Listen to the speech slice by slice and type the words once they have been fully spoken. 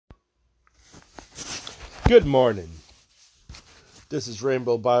Good morning. This is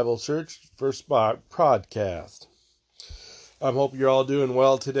Rainbow Bible Church First Podcast. I hope you're all doing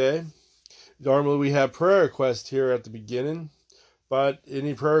well today. Normally we have prayer requests here at the beginning, but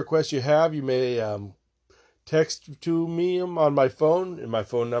any prayer requests you have, you may text to me on my phone, and my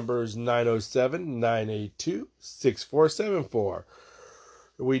phone number is 907-982-6474.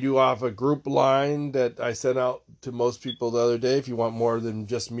 We do have a group line that I sent out to most people the other day. If you want more than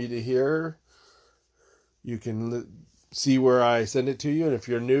just me to hear, you can see where I send it to you. And if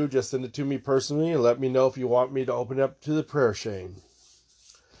you're new, just send it to me personally and let me know if you want me to open up to the prayer chain.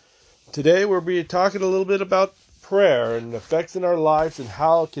 Today we'll be talking a little bit about prayer and effects in our lives and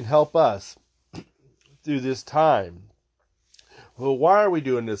how it can help us through this time. Well, why are we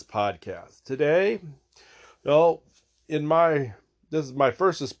doing this podcast today? Well, this is my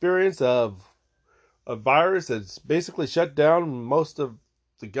first experience of a virus that's basically shut down most of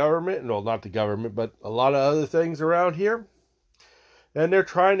the government, well, not the government, but a lot of other things around here. And they're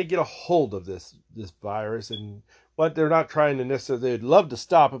trying to get a hold of this virus, and what they're not trying to necessarily, they'd love to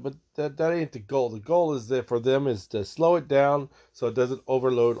stop it, but that ain't the goal. The goal is that for them is to slow it down so it doesn't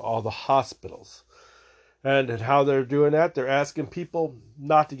overload all the hospitals. And how they're doing that, they're asking people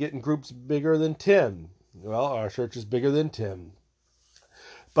not to get in groups bigger than 10. Well, our church is bigger than 10.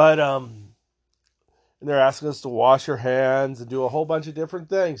 But and they're asking us to wash our hands and do a whole bunch of different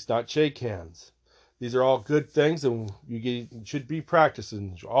things, not shake hands. These are all good things, and you should be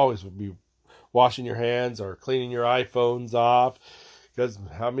practicing. You should always be washing your hands or cleaning your iPhones off, because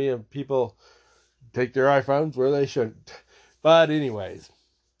how many people take their iPhones where they shouldn't? But anyways,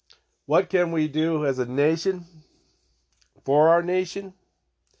 what can we do as a nation for our nation?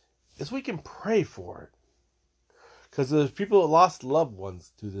 Is we can pray for it. Because there's people that lost loved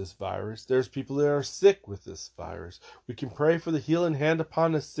ones to this virus. There's people that are sick with this virus. We can pray for the healing hand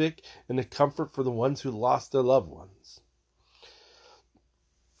upon the sick and the comfort for the ones who lost their loved ones.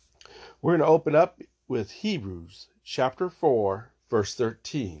 We're going to open up with Hebrews chapter 4, verse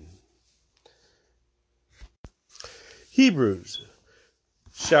 13. Hebrews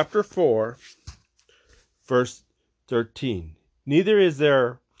chapter 4, verse 13. Neither is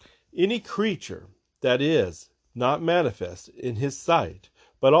there any creature that is not manifest in his sight,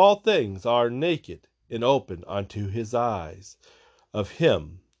 but all things are naked and open unto his eyes, of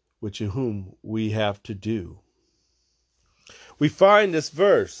him which to whom we have to do. We find this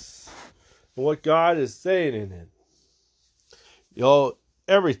verse and what God is saying in it.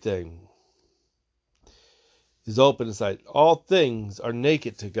 Everything is open in sight. All things are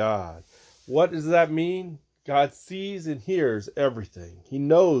naked to God. What does that mean? God sees and hears everything. He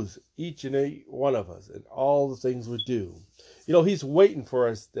knows each and every one of us and all the things we do. He's waiting for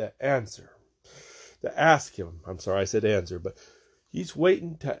us to ask him. I'm sorry, I said answer, but he's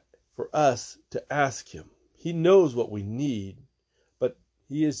waiting for us to ask him. He knows what we need, but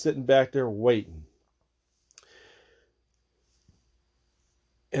he is sitting back there waiting.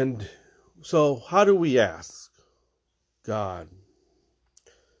 And so how do we ask God?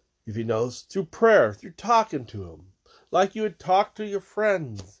 If he knows, through prayer, through talking to him. Like you would talk to your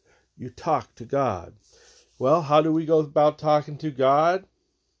friends, you talk to God. Well, how do we go about talking to God?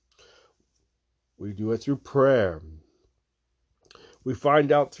 We do it through prayer. We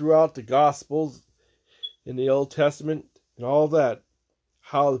find out throughout the Gospels, in the Old Testament, and all that,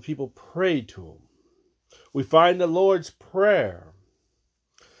 how the people prayed to him. We find the Lord's Prayer.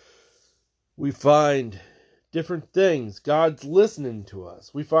 We find different things. God's listening to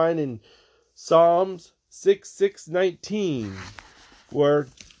us. We find in Psalms 6:19 where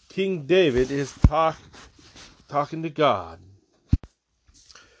King David is talking to God.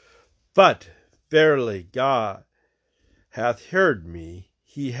 But verily God hath heard me,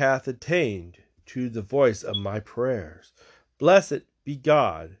 he hath attained to the voice of my prayers. Blessed be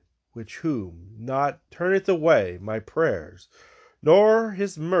God, which whom not turneth away my prayers, nor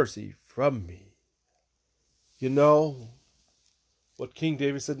his mercy from me. You know what King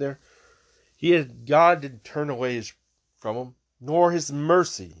David said there? God didn't turn away from him, nor his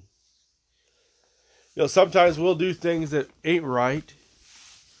mercy. Sometimes we'll do things that ain't right,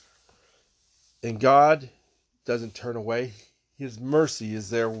 and God doesn't turn away. His mercy is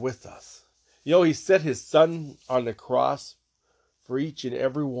there with us. He set his son on the cross for each and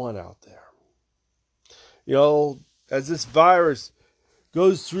every one out there. As this virus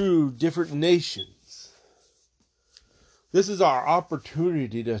goes through different nations, this is our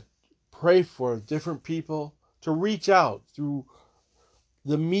opportunity to pray for different people, to reach out through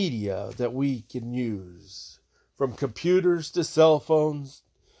the media that we can use, from computers to cell phones,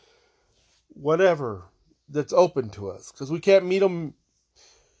 whatever that's open to us, because we can't meet them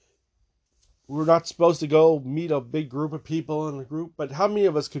we're not supposed to go meet a big group of people in a group, but how many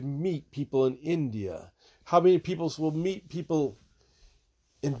of us could meet people in India? How many people will meet people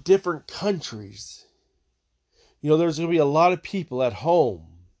in different countries? There's going to be a lot of people at home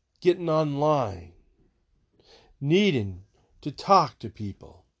getting online, needing to talk to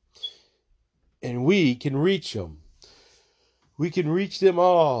people. And we can reach them. We can reach them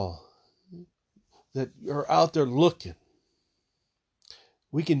all that are out there looking.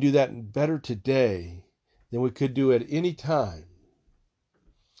 We can do that better today than we could do at any time.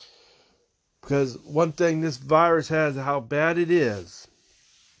 Because one thing this virus has, how bad it is,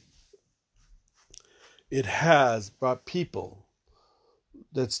 it has brought people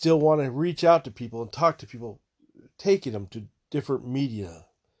that still want to reach out to people and talk to people, taking them to different media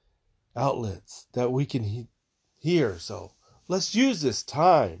outlets that we can hear. So let's use this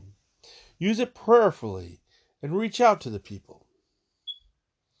time. Use it prayerfully and reach out to the people.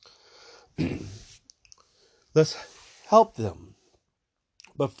 Let's help them.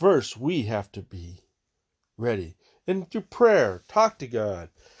 But first, we have to be ready. And through prayer, talk to God.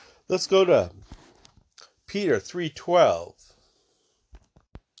 Let's go to Peter 3:12.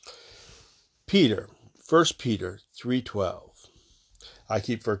 First Peter 3:12. I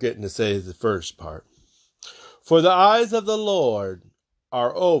keep forgetting to say the first part. For the eyes of the Lord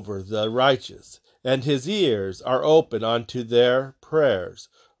are over the righteous, and his ears are open unto their prayers.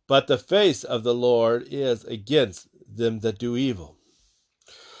 But the face of the Lord is against them that do evil.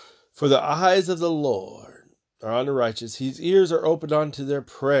 For the eyes of the Lord are on the righteous, his ears are open unto their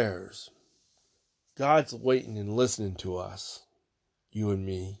prayers. God's waiting and listening to us, you and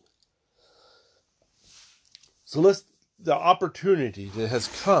me. So the opportunity that has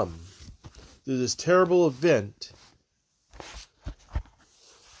come through this terrible event,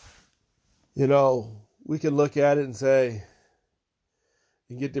 we can look at it and say,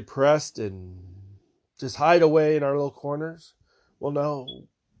 and get depressed and just hide away in our little corners. Well, no,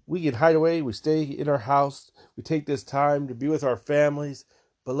 we can hide away. We stay in our house. We take this time to be with our families,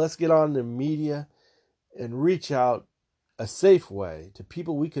 but let's get on the media and reach out a safe way to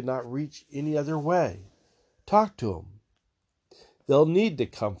people we could not reach any other way. Talk to them. They'll need the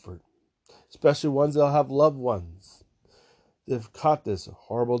comfort, especially ones that'll have loved ones that have caught this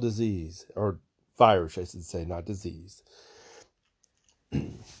horrible disease, or virus, I should say, not disease.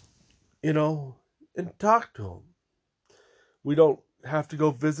 And talk to them. We don't have to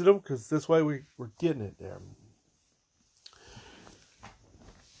go visit them because this way we're getting it there.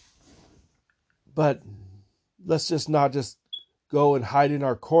 But let's just not just go and hide in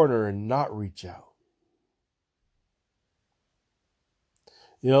our corner and not reach out.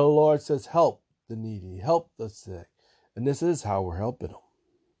 The Lord says, help the needy, help the sick. And this is how we're helping them.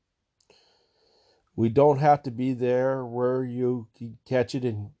 We don't have to be there where you can catch it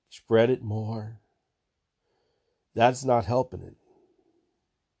and spread it more. That's not helping it.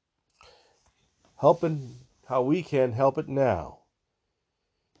 Helping how we can help it now.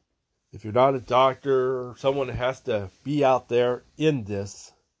 If you're not a doctor or someone that has to be out there in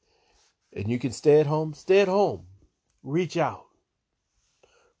this, and you can stay at home, stay at home. Reach out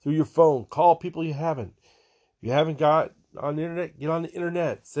through your phone. Call people you haven't. If you haven't got on the internet, get on the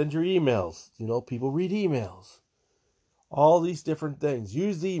internet. Send your emails. People read emails. All these different things.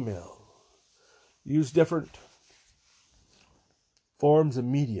 Use email. Use different forms of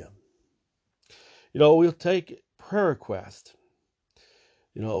media. We'll take prayer requests.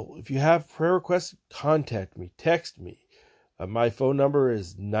 If you have prayer requests, contact me. Text me. My phone number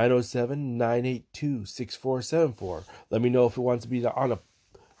is 907-982-6474. Let me know if it wants to be on a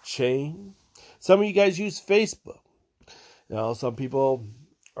chain. Some of you guys use Facebook. Some people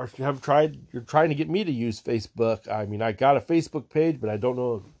you're trying to get me to use Facebook. I mean, I got a Facebook page, but I don't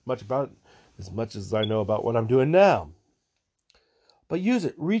know much about it as much as I know about what I'm doing now. But use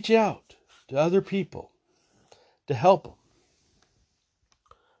it. Reach out to other people to help them,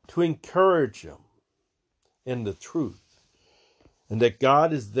 to encourage them in the truth, and that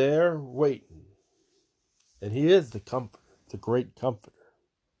God is there waiting, and he is the comforter, the great comforter.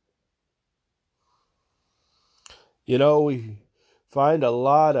 We find a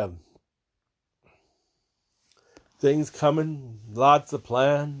lot of things coming, lots of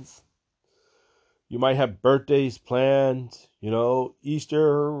plans. You might have birthdays planned,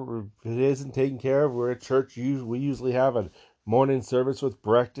 Easter, if it isn't taken care of. We're at church, we usually have a morning service with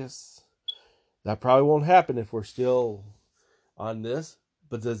breakfast. That probably won't happen if we're still on this.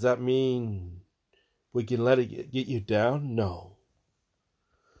 But does that mean we can let it get you down? No.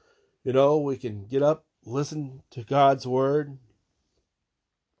 We can get up, listen to God's word,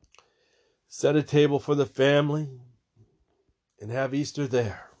 set a table for the family, and have Easter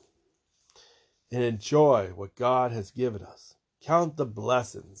there. and enjoy what God has given us. Count the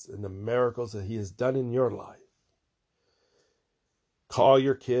blessings and the miracles that He has done in your life. Call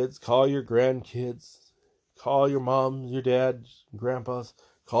your kids, call your grandkids, call your mom, your dad, grandpas,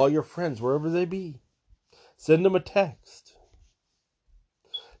 call your friends, wherever they be. Send them a text.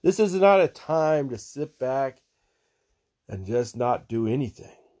 This is not a time to sit back and just not do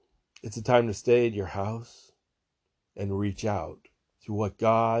anything. It's a time to stay in your house and reach out to what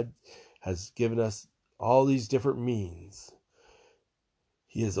God has given us, all these different means.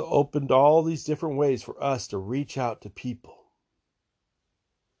 He has opened all these different ways for us to reach out to people.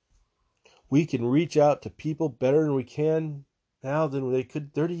 We can reach out to people better than we can now than they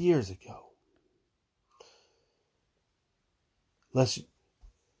could 30 years ago. Let's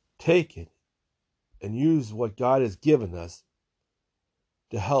take it and use what God has given us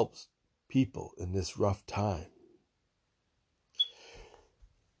to help people in this rough time.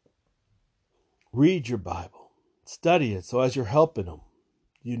 Read your Bible. Study it so as you're helping them,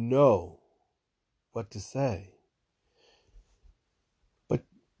 you know what to say. But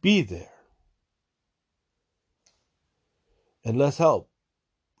be there. And let's help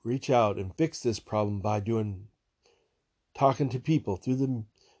reach out and fix this problem by talking to people through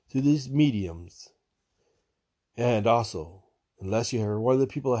these mediums. And also, unless you're one of the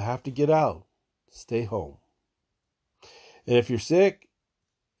people that have to get out, stay home. And if you're sick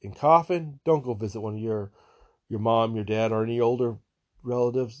and coughing, don't go visit one of your mom, your dad, or any older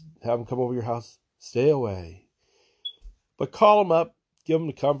relatives. Have them come over your house. Stay away. But call them up, give them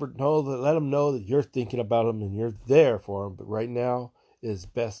the comfort, let them know that you're thinking about them and you're there for them. But right now, it is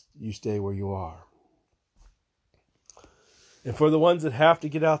best you stay where you are. And for the ones that have to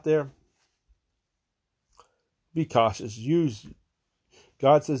get out there, be cautious.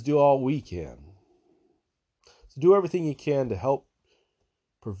 God says do all we can. So do everything you can to help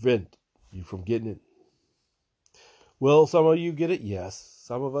prevent you from getting it. Will some of you get it? Yes.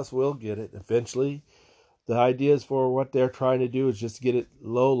 Some of us will get it eventually. The ideas for what they're trying to do is just to get it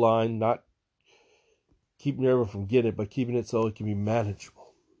low line, not keeping everyone from getting it, but keeping it so it can be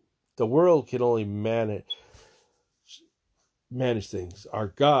manageable. The world can only manage things. Our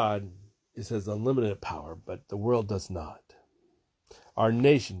God has unlimited power, but the world does not. Our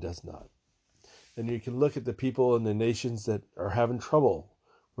nation does not. And you can look at the people in the nations that are having trouble,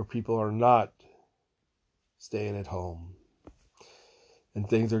 where people are not staying at home and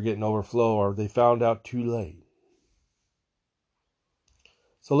things are getting overflow, or they found out too late.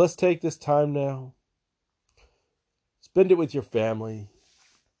 So let's take this time now. Spend it with your family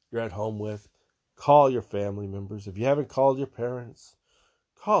you're at home with. Call your family members. If you haven't called your parents,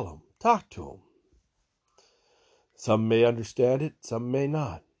 call them. Talk to them. Some may understand it, some may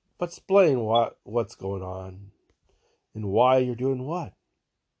not. But explain what's going on and why you're doing what.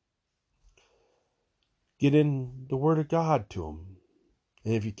 Get in the Word of God to them.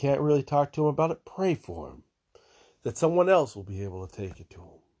 And if you can't really talk to them about it, pray for them, that someone else will be able to take it to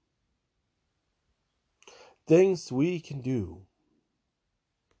them. Things we can do.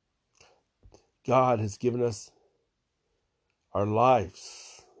 God has given us our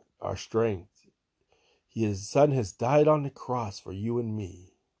lives, our strength. His Son has died on the cross for you and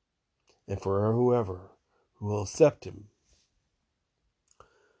me, and for whoever who will accept Him.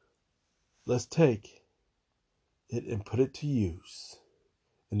 Let's take it and put it to use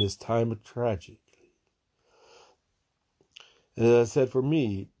in this time of tragedy. And as I said, for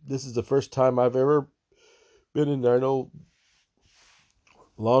me, this is the first time I've ever been in there. I know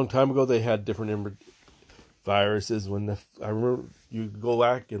a long time ago they had different viruses. I remember you go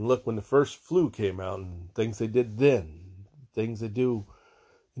back and look when the first flu came out and things they did then, things they do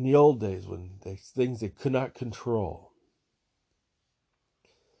in the old days things they could not control.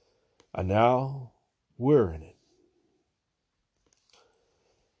 And now we're in it.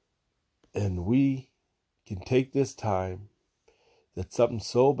 And we can take this time that something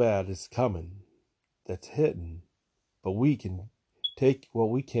so bad is coming, that's hitting, but we can take what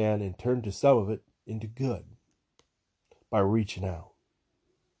we can and turn to some of it into good by reaching out.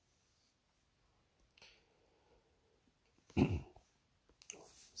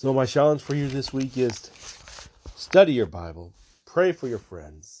 So my challenge for you this week is study your Bible, pray for your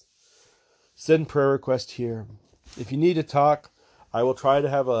friends, send prayer requests here. If you need to talk, I will try to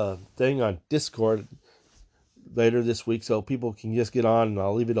have a thing on Discord later this week so people can just get on, and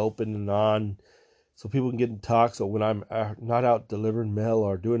I'll leave it open and on so people can get in talk. So when I'm not out delivering mail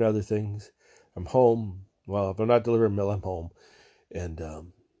or doing other things, I'm home. Well, if I'm not delivering mail, I'm home. And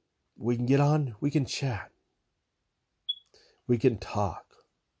we can get on, we can chat, we can talk.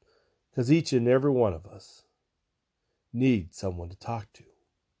 Because each and every one of us need someone to talk to.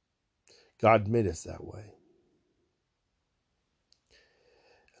 God made us that way.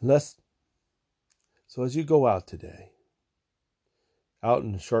 So as you go out today, out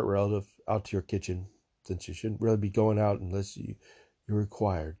in a short relative, out to your kitchen, since you shouldn't really be going out unless you're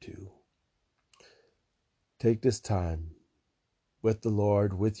required to, take this time with the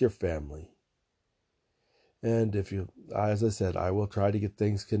Lord, with your family. And as I said, I will try to get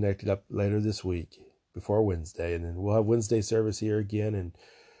things connected up later this week before Wednesday. And then we'll have Wednesday service here again and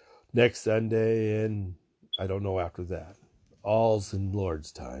next Sunday. And I don't know after that. All's in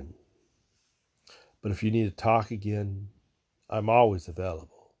Lord's time. But if you need to talk again, I'm always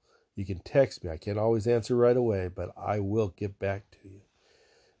available. You can text me. I can't always answer right away, but I will get back to you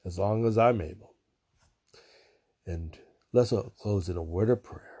as long as I'm able. And let's close in a word of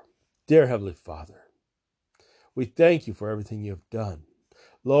prayer. Dear Heavenly Father, we thank you for everything you have done.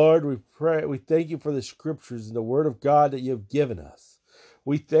 Lord, we thank you for the scriptures and the word of God that you have given us.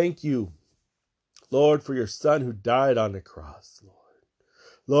 We thank you, Lord, for your Son who died on the cross, Lord.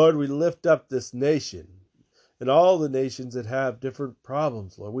 Lord, we lift up this nation and all the nations that have different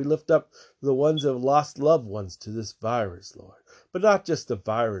problems, Lord. We lift up the ones that have lost loved ones to this virus, Lord. But not just the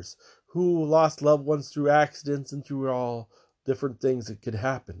virus, who lost loved ones through accidents and through all different things that could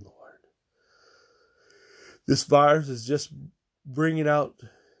happen, Lord. This virus is just bringing out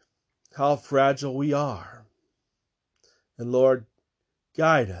how fragile we are. And Lord,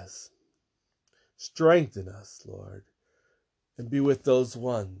 guide us, strengthen us, Lord, and be with those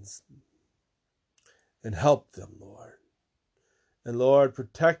ones and help them, Lord. And Lord,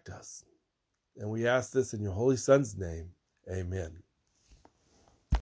 protect us. And we ask this in your Holy Son's name. Amen.